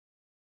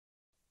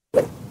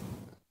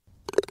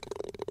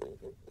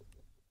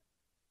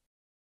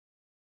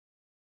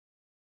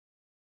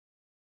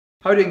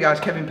How are you doing, guys?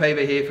 Kevin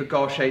Paver here for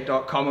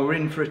Golfshake.com. We're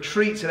in for a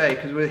treat today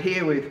because we're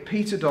here with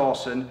Peter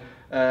Dawson,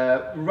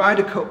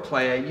 Ryder Cup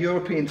player,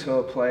 European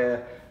Tour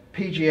player,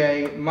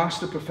 PGA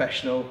Master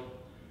Professional.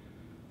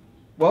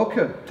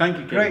 Welcome. Thank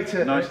you,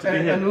 Kevin. Nice to be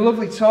here. And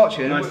lovely to talk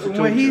to you. Nice to talk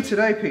we're to here you.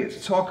 today, Peter,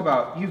 to talk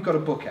about, you've got a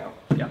book out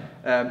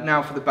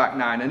now for the back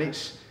nine, and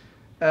it's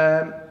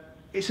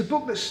a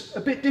book that's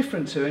a bit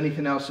different to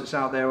anything else that's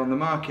out there on the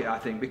market, I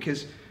think,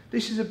 because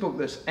this is a book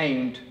that's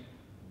aimed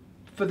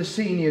for the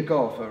senior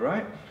golfer,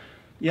 right?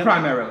 Yep.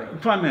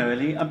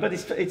 Primarily, but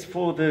it's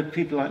for the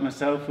people like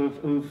myself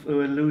who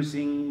are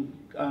losing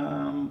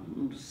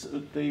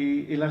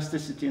the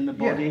elasticity in the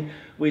body. Yeah.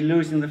 We're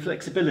losing the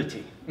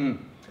flexibility. And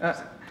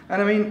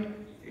I mean,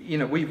 you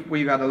know,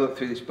 we've had a look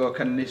through this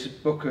book, and this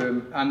book,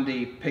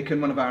 Andy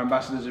Picken, one of our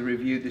ambassadors, has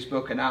reviewed this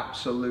book and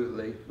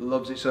absolutely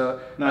loves it. So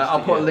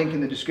I'll put a link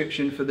in the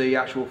description for the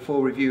actual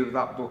full review of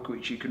that book,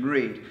 which you can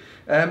read.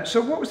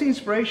 So what was the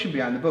inspiration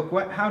behind the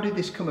book? How did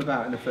this come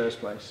about in the first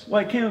place?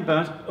 Well, it came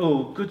about,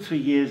 good 3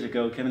 years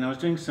ago, Kevin. I was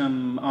doing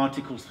some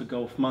articles for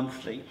Golf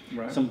Monthly,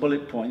 some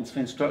bullet points for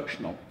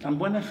instructional. And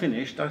when I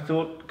finished, I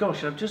thought,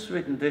 gosh, I've just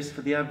written this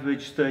for the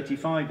average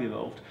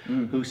 35-year-old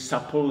who's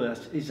supple,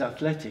 is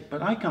athletic,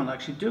 but I can't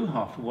actually do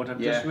half of what I've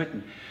just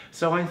written.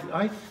 So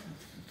I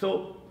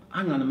thought,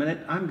 hang on a minute,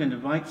 I'm going to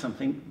write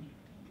something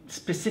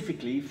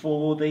specifically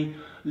for the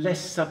less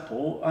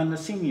supple and the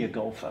senior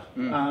golfer.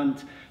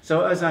 And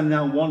so as I'm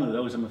now one of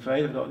those, I'm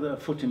afraid, I've got a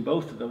foot in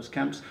both of those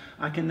camps,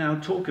 I can now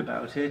talk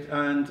about it,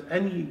 and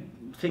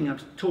anything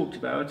I've talked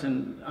about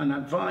and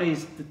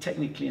advised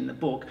technically in the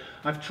book,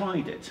 I've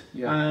tried it.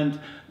 And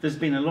there's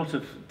been a lot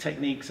of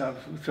techniques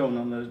I've thrown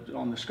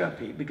on the scrap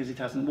heap because it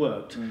hasn't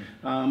worked.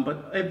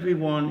 But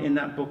everyone in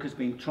that book has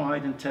been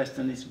tried and tested,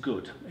 and it's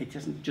good. It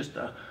isn't just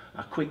a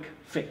quick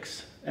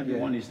fix.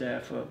 Everyone is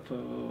there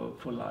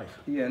for life.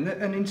 Yeah,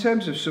 and in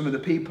terms of some of the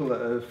people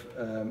that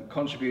have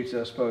contributed,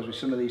 I suppose, with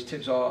some of these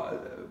tips, or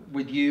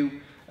with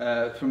you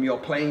from your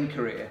playing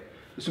career,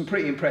 there's some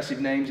pretty impressive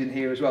names in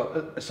here as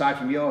well, aside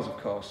from yours, of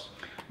course.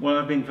 Well,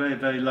 I've been very,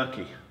 very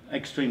lucky,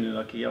 extremely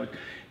lucky.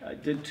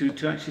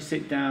 To actually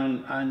sit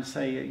down and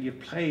say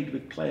you've played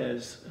with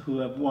players who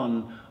have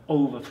won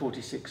over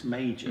 46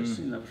 majors,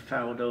 you know,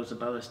 Faldos, the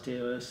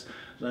Ballesteros,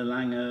 the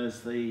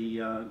Langers,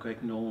 the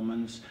Greg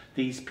Normans,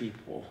 these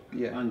people,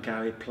 and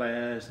Gary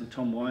Players and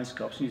Tom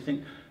Weiskopf. And you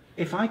think,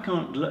 if I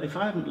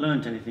haven't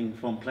learned anything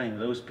from playing with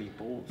those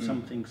people,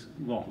 something's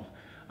wrong.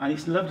 And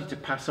it's lovely to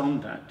pass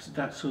on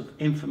that sort of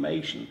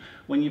information.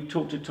 When you've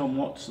talked to Tom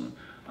Watson,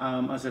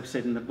 as I've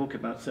said in the book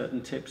about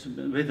certain tips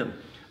and rhythm,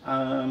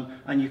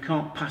 and you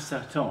can't pass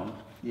that on.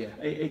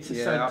 It's a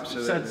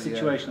sad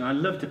situation. I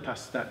love to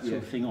pass that sort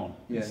of thing on.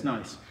 It's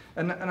nice.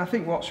 And I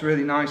think what's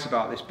really nice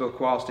about this book,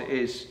 whilst it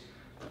is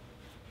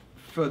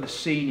for the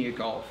senior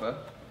golfer,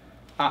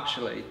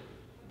 actually,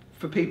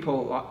 for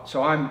people,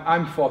 so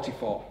I'm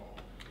 44.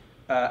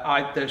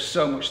 There's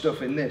so much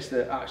stuff in this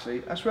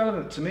that's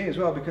relevant to me as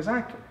well, because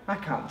I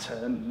can't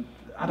turn.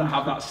 I don't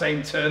have that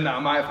same turn that I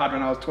might have had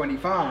when I was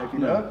 25, you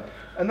know?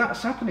 And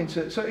that's happening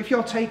so if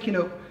you're taking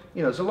up,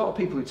 you know, there's a lot of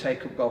people who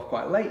take up golf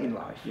quite late in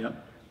life.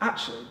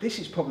 Actually, this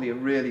is probably a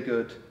really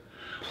good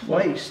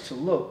place to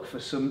look for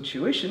some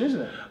tuition,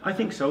 isn't it? I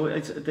think so.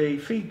 The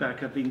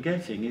feedback I've been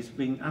getting has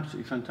been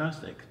absolutely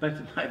fantastic, better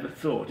than I ever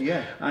thought.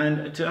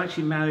 And to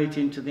actually marry it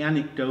into the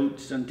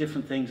anecdotes and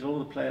different things all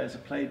the players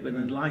have played with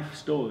and life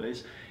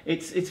stories,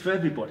 it's for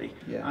everybody.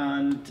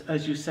 And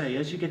as you say,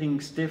 as you're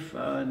getting stiffer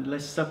and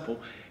less supple,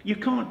 you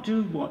can't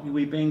do what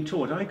we're being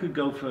taught. I could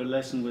go for a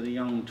lesson with a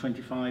young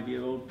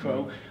 25-year-old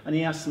pro and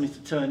he asks me to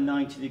turn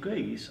 90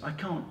 degrees. I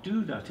can't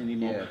do that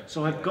anymore.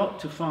 So I've got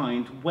to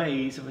find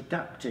ways of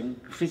adapting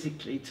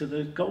physically to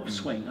the golf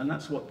swing, and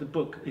that's what the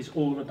book is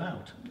all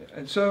about.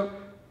 And so,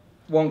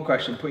 one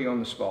question, put you on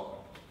the spot.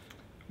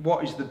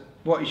 What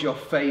is your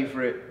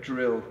favourite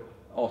drill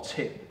or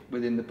tip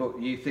within the book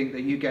you think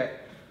that you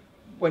get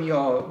when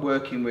you're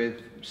working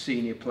with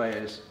senior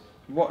players?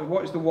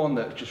 What is the one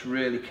that just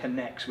really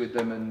connects with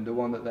them, and the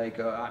one that they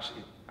go,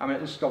 actually, I mean,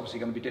 it's obviously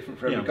going to be different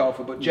for every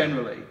golfer, but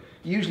generally,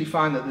 you usually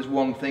find that there's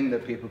one thing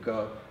that people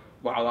go,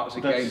 wow, that's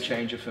a game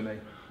changer for me.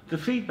 The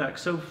feedback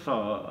so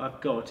far I've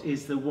got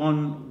is the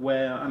one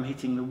where I'm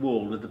hitting the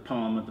wall with the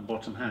palm of the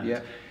bottom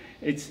hand.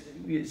 It's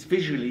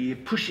visually, you're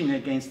pushing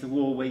against the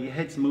wall where your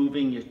head's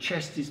moving, your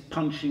chest is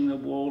punching the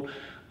wall.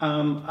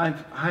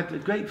 I've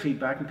had great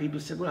feedback, and people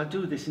said, well, I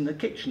do this in the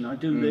kitchen, I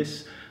do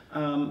this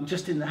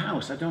just in the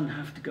house, I don't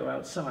have to go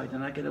outside,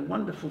 and I get a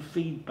wonderful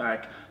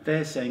feedback.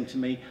 They're saying to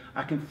me,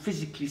 I can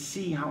physically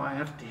see how I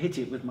have to hit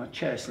it with my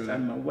chest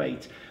and my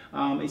weight.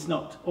 It's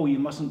not, oh, you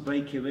mustn't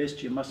break your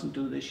wrist, you mustn't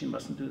do this, you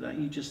mustn't do that.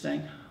 You're just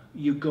saying,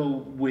 you go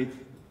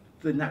with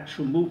the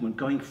natural movement,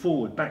 going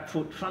forward, back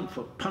foot, front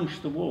foot, punch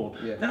the wall.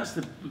 That's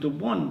the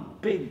one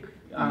big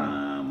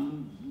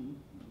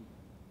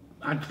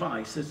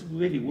advice that's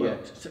really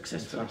worked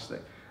successfully.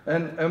 Fantastic.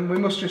 And we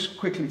must just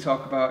quickly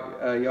talk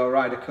about your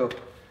Ryder Cup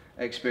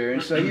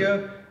experience. So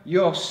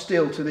you're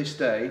still to this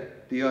day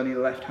the only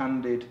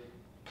left-handed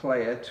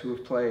player to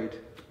have played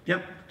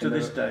Yep, to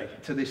this day.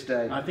 To this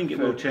day. I think it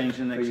will change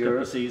in the next couple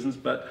of seasons,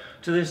 but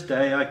to this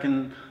day,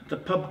 the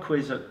pub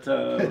quiz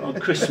on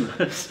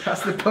Christmas.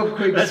 That's the pub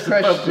quiz That's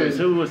question. The pub quiz.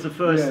 Who was the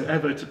first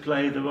ever to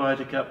play the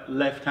Ryder Cup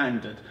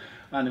left-handed?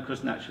 And of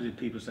course, naturally,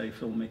 people say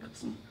Phil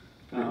Mickelson.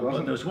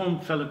 But there was one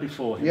fella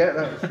before him. Yeah,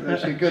 that's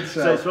actually a good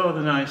sell. So it's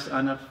rather nice,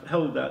 and I've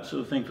held that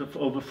sort of thing for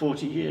over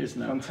 40 years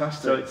now.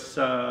 Fantastic.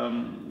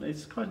 So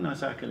it's quite a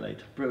nice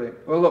accolade. Brilliant.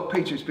 Well, look,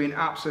 Peter, it's been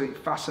absolutely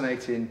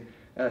fascinating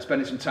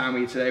spending some time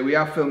with you today. We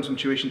have filmed some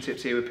tuition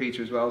tips here with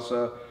Peter as well,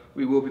 so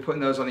we will be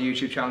putting those on the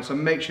YouTube channel, so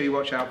make sure you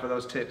watch out for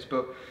those tips.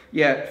 But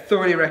yeah,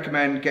 thoroughly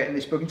recommend getting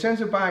this book. In terms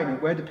of buying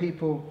it, where can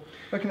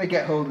they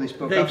get hold of this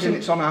book? I've seen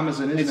it's on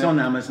Amazon, isn't it? It's on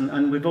Amazon,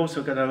 and we've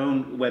also got our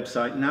own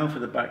website,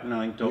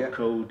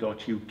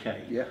 nowfortheback9.co.uk.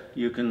 Yeah.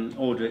 You can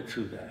order it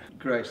through there.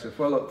 Great stuff.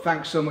 Well, look,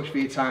 thanks so much for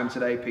your time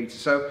today, Peter.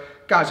 So,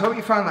 guys, I hope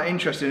you found that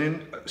interesting,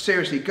 and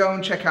seriously, go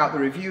and check out the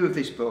review of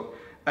this book,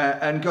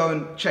 and go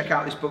and check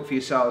out this book for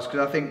yourselves,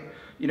 because I think,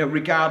 you know,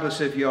 regardless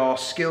of your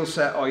skill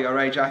set or your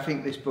age, I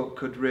think this book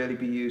could really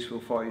be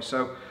useful for you.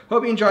 So,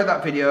 hope you enjoyed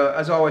that video.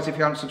 As always, if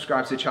you haven't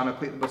subscribed to the channel,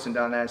 click the button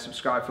down there and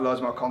subscribe for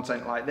loads more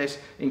content like this,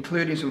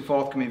 including some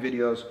forthcoming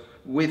videos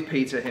with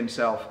Peter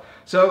himself.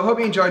 So, hope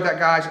you enjoyed that,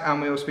 guys,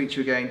 and we will speak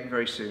to you again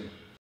very soon.